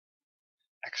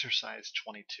Exercise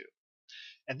 22.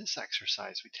 In this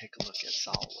exercise, we take a look at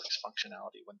SolidWorks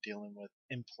functionality when dealing with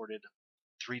imported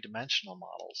three-dimensional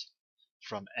models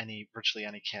from virtually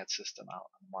any CAD system out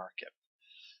on the market.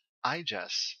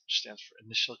 IGES, which stands for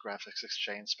Initial Graphics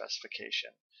Exchange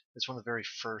Specification, is one of the very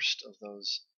first of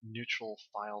those neutral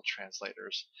file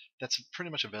translators that's pretty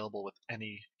much available with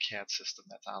any CAD system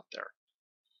that's out there.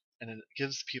 And it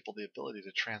gives people the ability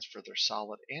to transfer their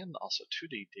solid and also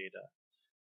 2D data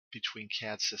between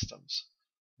CAD systems.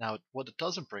 Now, what it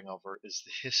doesn't bring over is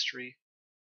the history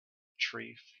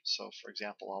tree. So, for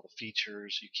example, all the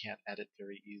features you can't edit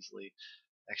very easily.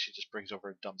 It actually just brings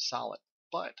over a dumb solid.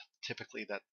 But typically,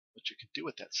 what you could do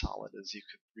with that solid is you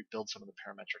could rebuild some of the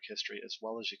parametric history as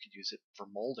well as you could use it for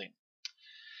molding.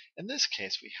 In this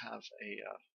case, we have a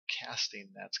casting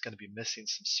that's going to be missing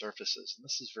some surfaces, and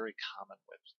this is very common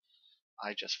with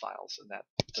IGES files in that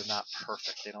they're not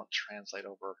perfect. They don't translate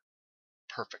over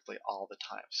perfectly all the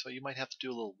time. So you might have to do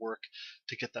a little work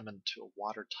to get them into a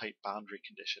watertight boundary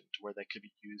condition to where they could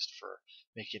be used for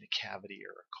making a cavity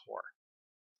or a core.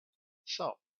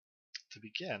 So to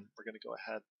begin, we're going to go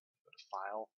ahead, go to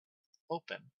File,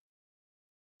 Open,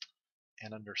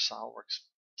 and under SolidWorks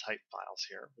type files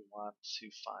here, we want to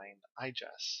find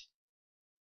IGES.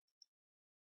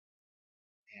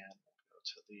 And go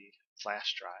to the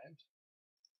flash drive,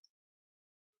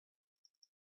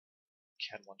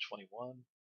 CAD 121,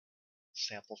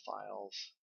 sample files,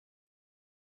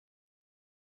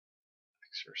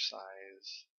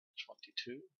 exercise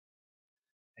 22,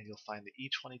 and you'll find the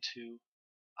E22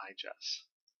 IGES.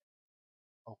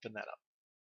 Open that up.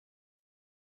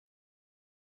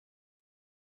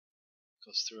 It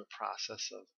goes through a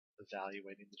process of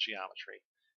evaluating the geometry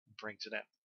and brings it in.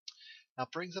 Now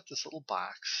it brings up this little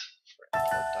box for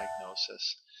import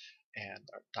diagnosis and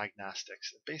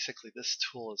diagnostics. And basically, this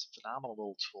tool is a phenomenal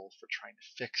little tool for trying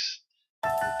to fix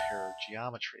and repair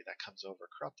geometry that comes over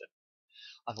corrupted.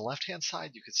 On the left-hand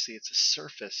side, you can see it's a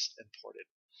surface imported.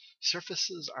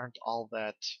 Surfaces aren't all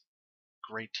that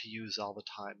great to use all the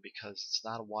time because it's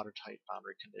not a watertight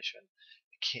boundary condition.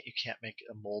 You can't make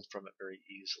a mold from it very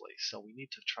easily. So we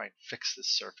need to try and fix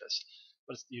this surface.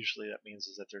 What usually that means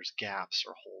is that there's gaps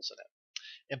or holes in it.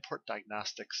 Import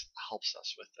diagnostics helps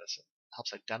us with this. It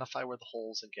helps identify where the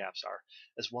holes and gaps are,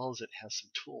 as well as it has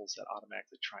some tools that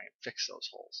automatically try and fix those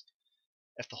holes.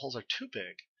 If the holes are too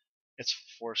big,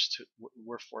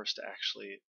 we're forced to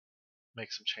actually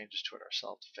make some changes to it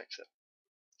ourselves to fix it.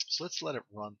 So let's let it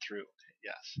run through. Okay,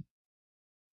 yes.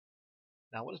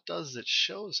 Now what it does is it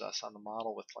shows us on the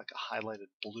model with like a highlighted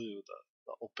blue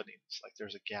the openings. Like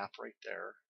there's a gap right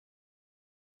there.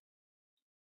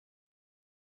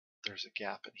 There's a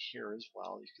gap in here as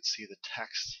well. You can see the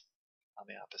text on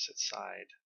the opposite side.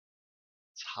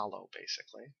 It's hollow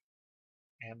basically.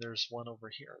 And there's one over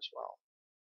here as well.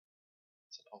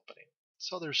 It's an opening.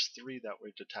 So there's three that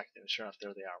we're detecting. Sure enough,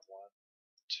 there they are. 1,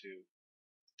 2,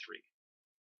 3.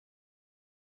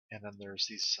 And then there's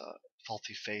these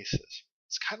faulty faces.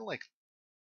 It's kind of like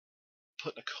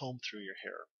putting a comb through your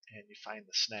hair and you find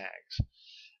the snags.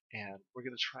 And we're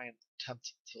going to try and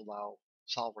attempt to allow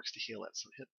SolidWorks to heal it. So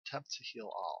hit attempt to heal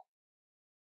all.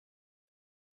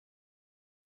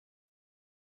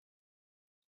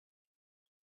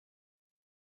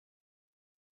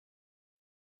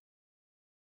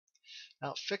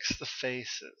 Now fix the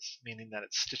faces, meaning that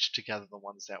it's stitched together the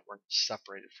ones that were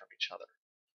separated from each other,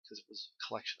 because it was a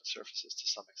collection of surfaces to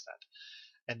some extent.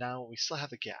 And now we still have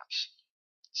the gaps.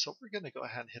 So we're going to go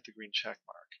ahead and hit the green check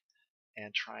mark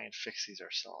and try and fix these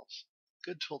ourselves.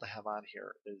 Good tool to have on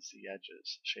here is the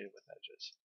edges, shaded with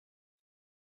edges.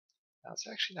 Now it's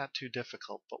actually not too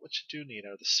difficult, but what you do need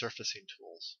are the surfacing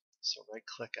tools. So right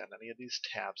click on any of these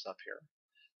tabs up here,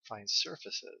 find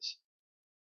surfaces,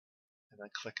 and then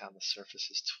click on the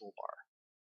surfaces toolbar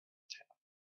tab.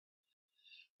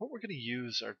 What we're going to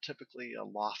use are typically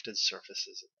lofted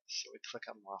surfaces in this. So we click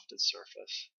on lofted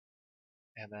surface,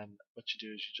 and then what you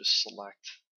do is you just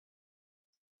select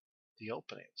the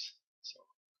openings. So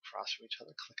across from each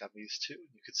other, click on these two,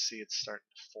 and you can see it's starting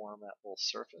to form that little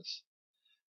surface.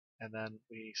 And then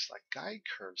we select guide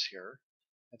curves here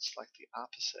and select the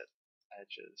opposite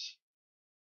edges.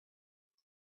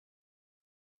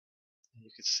 And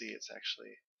you can see it's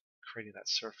actually creating that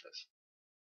surface.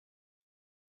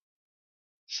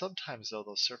 Sometimes though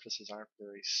those surfaces aren't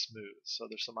very smooth, so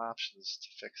there's some options to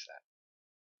fix that.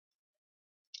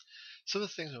 Some of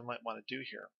the things we might want to do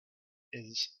here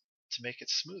is to make it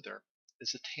smoother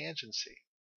is a tangency.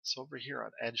 So over here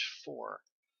on edge 4,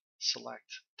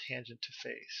 select tangent to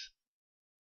face,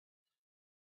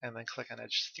 and then click on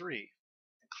edge 3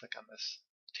 and click on this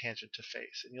tangent to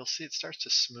face, and you'll see it starts to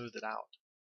smooth it out.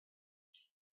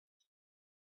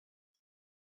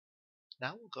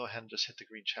 Now we'll go ahead and just hit the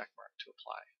green check mark to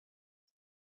apply.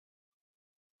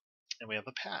 And we have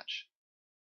a patch.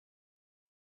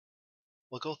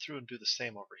 We'll go through and do the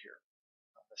same over here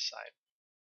on this side.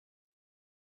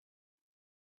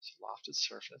 So lofted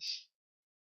surface.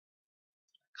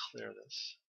 Clear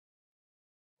this.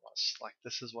 I want to select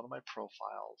this as one of my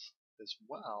profiles as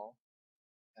well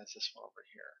as this one over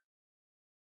here.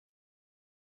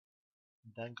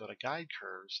 And then go to guide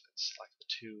curves and select the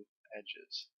two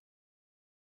edges.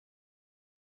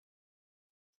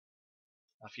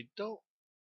 Now if you don't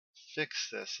fix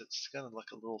this, it's going to look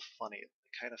a little funny. It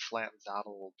kind of flattens out a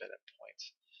little bit at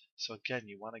points. So again,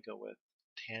 you want to go with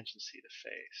tangency to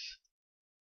face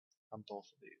on both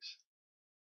of these.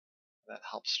 That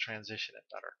helps transition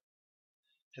it better.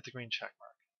 Hit the green check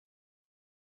mark.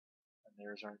 And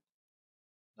there's our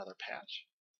another patch.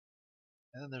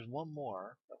 And then there's one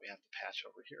more that we have to patch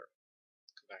over here.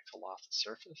 Go back to lofted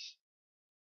surface.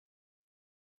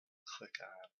 Click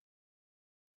on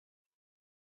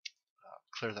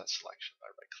clear that selection by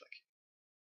right clicking.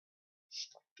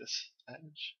 Select this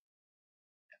edge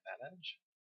and that edge.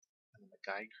 And then the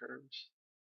guide curves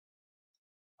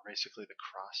are basically the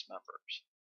cross members.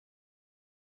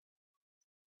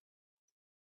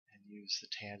 And use the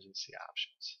tangency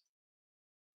options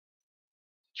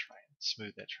to try and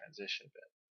smooth that transition a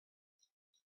bit.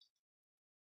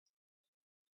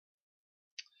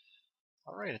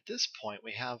 Alright, at this point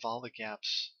we have all the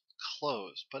gaps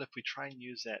closed, but if we try and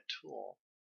use that tool,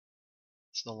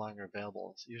 it's no longer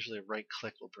available. It's usually a right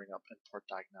click will bring up import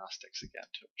diagnostics again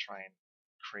to try and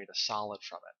create a solid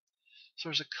from it. So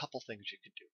there's a couple things you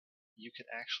can do. You can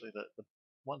actually,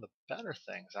 one of the better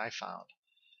things I found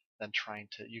than trying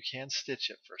to, you can stitch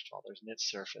it first of all. There's knit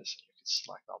surface and you can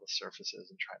select all the surfaces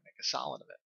and try and make a solid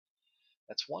of it.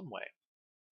 That's one way.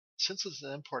 Since it's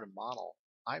an imported model,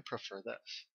 I prefer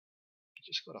this. You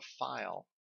just go to File,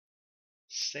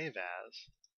 Save As,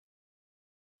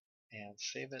 and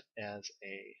save it as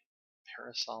a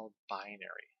Parasolid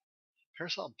binary.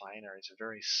 Parasolid binary is a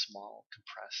very small,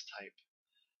 compressed type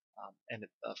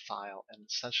file, and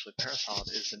essentially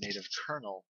Parasolid is the native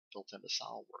kernel built into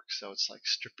SolidWorks, so it's like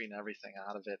stripping everything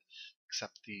out of it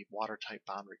except the watertight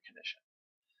boundary condition.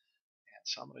 And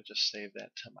so I'm going to just save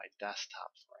that to my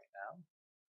desktop for right now.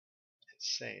 Hit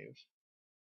save,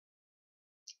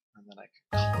 and then I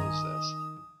can close this.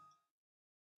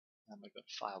 I'm going to go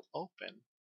to File, Open,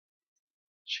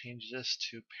 change this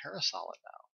to Parasolid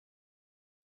now.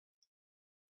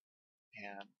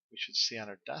 And we should see on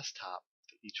our desktop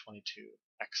the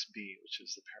E22XB, which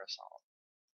is the Parasolid.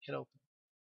 Hit Open.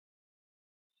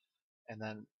 And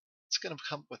then it's going to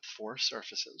come with 4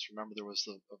 surfaces. Remember there was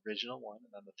the original one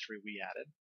and then the 3 we added.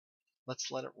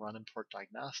 Let's let it run import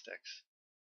diagnostics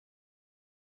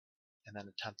and then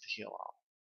attempt to heal all.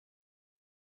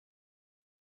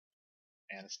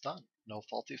 And it's done. No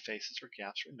faulty faces or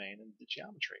gaps remain in the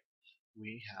geometry.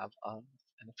 We have an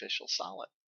official solid.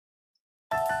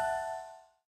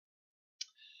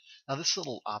 Now this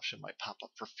little option might pop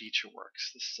up for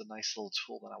FeatureWorks. This is a nice little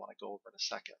tool that I want to go over in a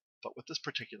second. But with this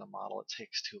particular model, it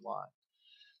takes too long.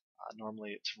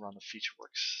 Normally to run a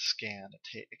FeatureWorks scan,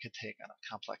 it could take on a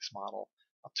complex model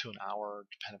up to an hour,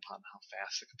 depending upon how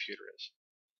fast the computer is.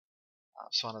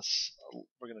 So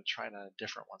we're going to try it on a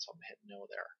different one, so I'm going to hit no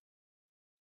there.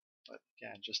 But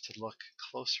again, just to look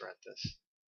closer at this,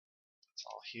 it's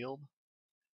all healed.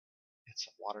 It's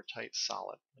a watertight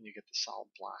solid. When you get the solid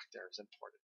block there is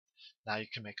imported. Now you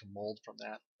can make a mold from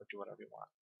that or do whatever you want.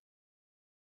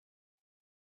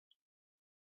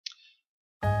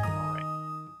 Alright.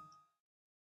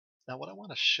 Now what I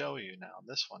want to show you now,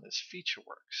 this one is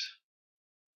FeatureWorks.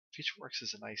 FeatureWorks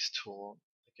is a nice tool.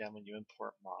 Again, when you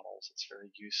import models, it's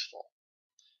very useful.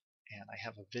 And I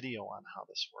have a video on how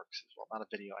this works as well. Not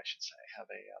a video, I should say. I have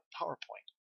a PowerPoint.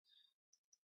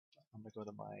 I'm going to go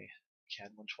to my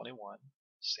CAD 121,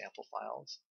 sample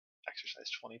files,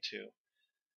 exercise 22,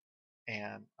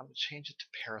 and I'm going to change it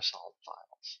to Parasolid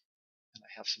files. And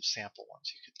I have some sample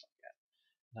ones you could look at.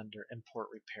 And under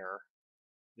Import Repair,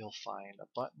 you'll find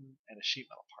a button and a sheet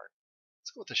metal part.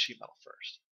 Let's go with the sheet metal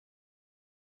first.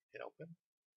 Hit Open.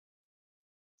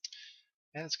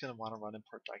 And it's going to want to run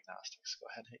import diagnostics.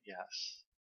 Go ahead and hit yes.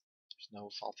 There's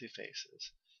no faulty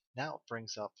faces. Now it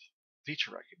brings up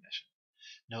feature recognition.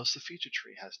 Notice the feature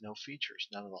tree has no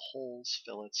features. None of the holes,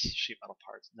 fillets, sheet metal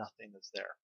parts, nothing is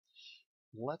there.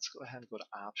 Let's go ahead and go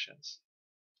to options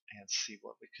and see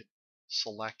what we could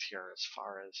select here as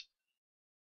far as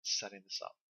setting this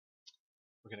up.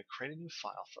 We're going to create a new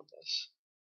file from this.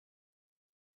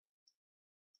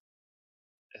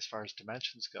 As far as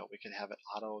dimensions go, we can have it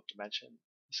auto dimension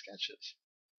the sketches.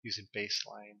 using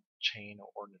baseline, chain, or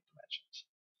ordinate dimensions.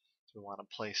 So we want them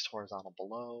placed horizontal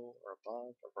below or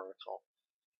above or vertical.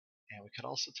 And we could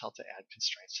also tell to add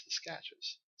constraints to the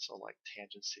sketches, so like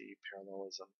tangency,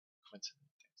 parallelism,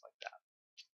 coincidence, things like that.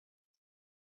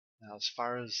 Now, as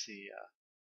far as the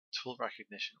tool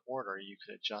recognition order, you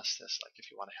could adjust this, like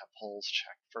if you want to have holes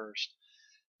checked first.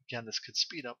 Again, this could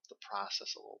speed up the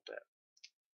process a little bit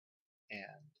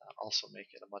and also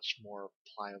make it a much more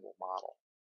pliable model.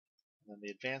 And then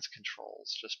the advanced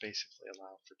controls just basically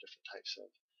allow for different types of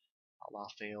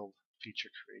allow failed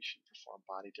feature creation, perform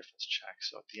body difference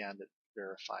checks. So at the end, it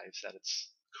verifies that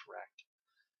it's correct.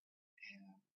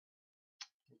 And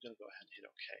we're going to go ahead and hit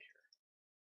OK here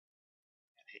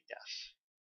and hit yes.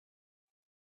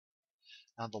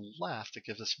 Now on the left, it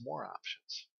gives us more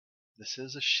options. This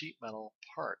is a sheet metal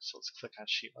part, so let's click on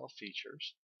sheet metal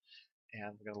features,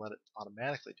 and we're going to let it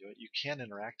automatically do it. You can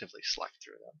interactively select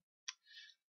through them,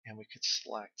 and we could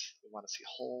select, we want to see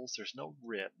holes. There's no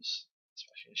ribs,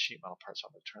 especially in sheet metal parts, so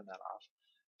I'm going to turn that off.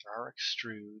 There are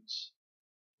extrudes,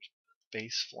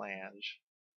 base flange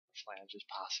is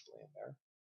possibly in there.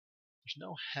 There's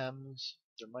no hems.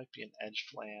 There might be an edge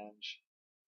flange.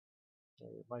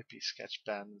 There might be sketch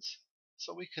bends.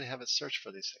 So we could have it search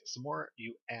for these things. The more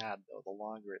you add, though, the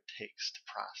longer it takes to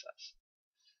process.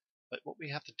 But what we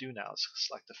have to do now is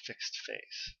select a fixed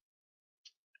face.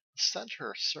 The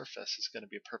center surface is going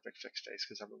to be a perfect fixed face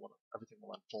because everything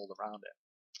will unfold around it.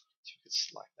 So we could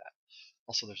select that.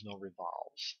 Also, there's no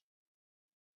revolves.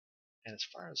 And as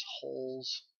far as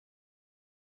holes,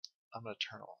 I'm going to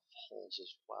turn off holes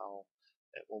as well.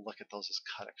 It will look at those as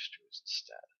cut extrudes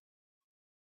instead.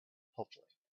 Hopefully.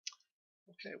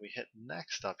 Okay, we hit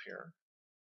next up here.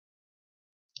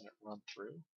 Let it run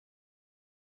through.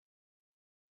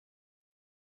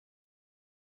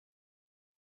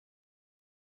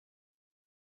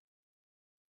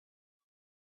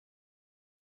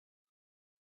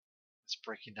 It's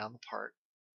breaking down the part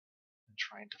and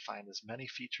trying to find as many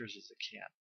features as it can.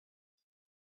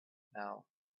 Now,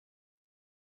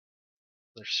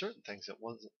 there's certain things it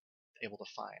wasn't able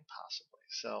to find possibly.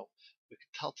 So we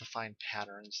could tell to find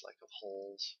patterns like of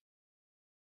holes,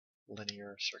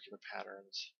 linear, circular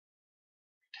patterns,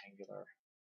 rectangular,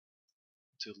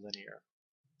 to linear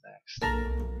next.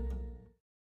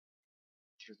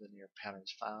 Through linear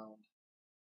patterns found.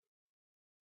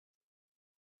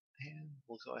 And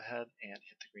we'll go ahead and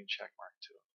hit the green check mark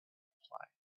to apply.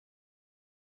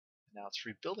 And now it's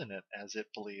rebuilding it as it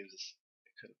believes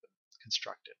it could have been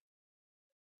constructed.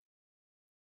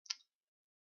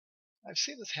 I've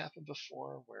seen this happen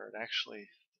before where it actually,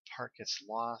 the part gets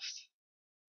lost.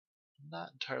 I'm not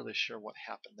entirely sure what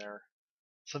happened there.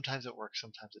 Sometimes it works,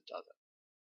 sometimes it doesn't.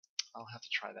 I'll have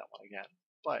to try that one again.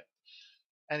 But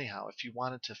anyhow, if you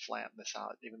wanted to flatten this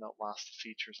out, even though it lost the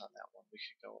features on that one, we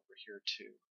could go over here to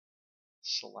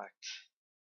select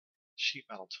sheet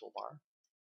metal toolbar,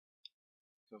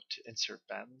 go to insert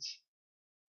bends,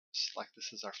 select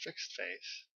this as our fixed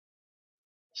face,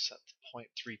 we'll set to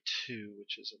 0.32,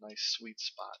 which is a nice sweet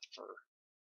spot for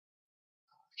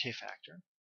K-factor,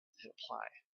 hit apply.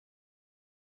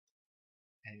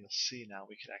 And you'll see now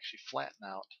we can actually flatten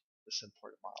out this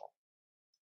imported model.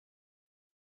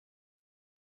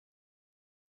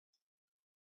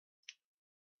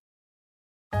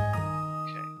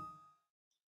 Okay,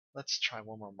 let's try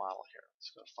one more model here.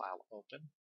 Let's go to File, Open,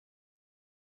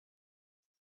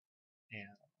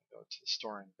 and go to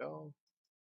Store and Go.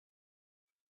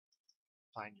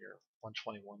 Find your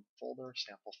 121 folder,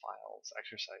 sample files,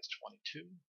 exercise 22,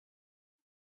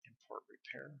 import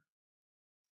repair,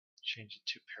 change it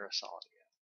to Parasolid again.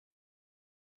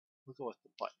 We'll go with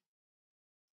the button.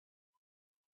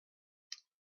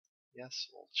 Yes,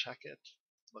 we'll check it.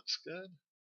 Looks good.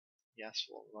 Yes,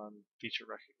 we'll run feature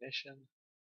recognition.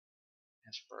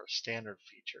 As for our standard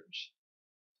features,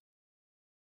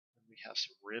 and we have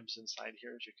some ribs inside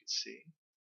here, as you can see,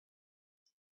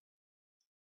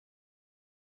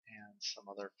 and some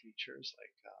other features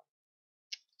like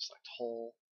select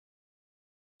hole.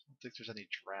 I don't think there's any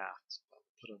drafts, but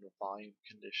we'll put it in a volume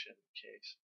condition in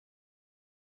case,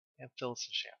 and fillets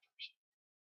and chamfers.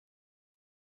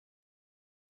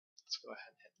 Let's go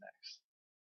ahead and hit next.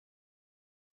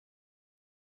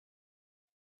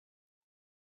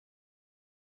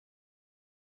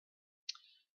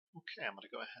 Okay, I'm going to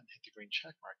go ahead and hit the green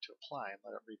check mark to apply and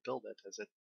let it rebuild it as it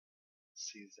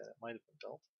sees that it might have been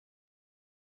built.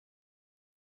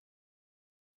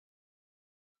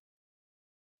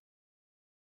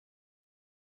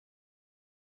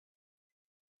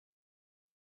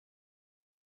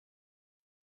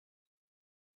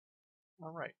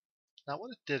 Alright, now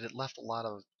what it did, it left a lot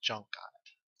of junk on it.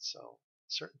 So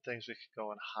certain things we could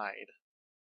go and hide.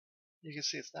 You can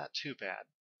see it's not too bad,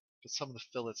 but some of the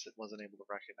fillets it wasn't able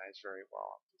to recognize very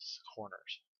well on these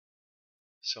corners.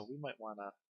 So we might want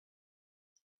to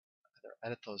either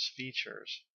edit those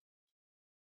features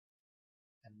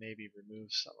and maybe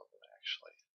remove some of them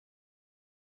actually.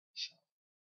 So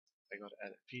if I go to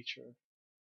edit feature,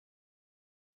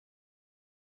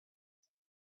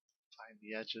 find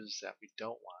the edges that we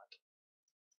don't want,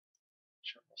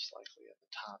 which are most likely at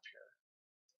the top here.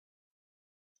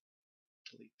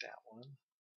 Delete that one,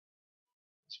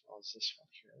 as well as this one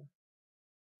here.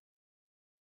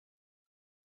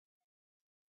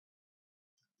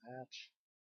 And that.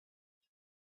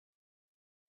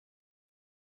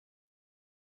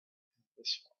 And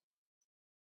this one.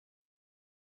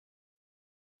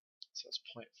 So it's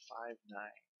 0.59.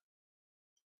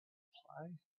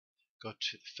 Apply. Go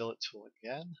to the fillet tool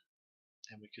again,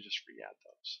 and we could just re-add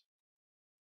those.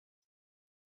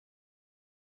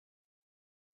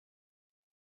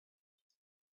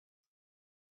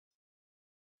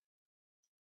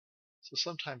 So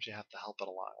sometimes you have to help it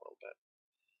along a little bit.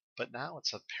 But now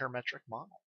it's a parametric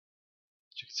model.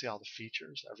 As you can see all the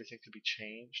features, everything can be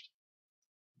changed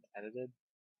and edited.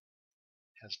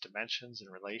 It has dimensions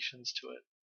and relations to it.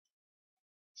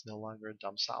 It's no longer a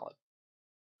dumb solid.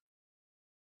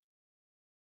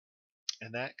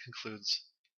 And that concludes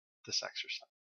this exercise.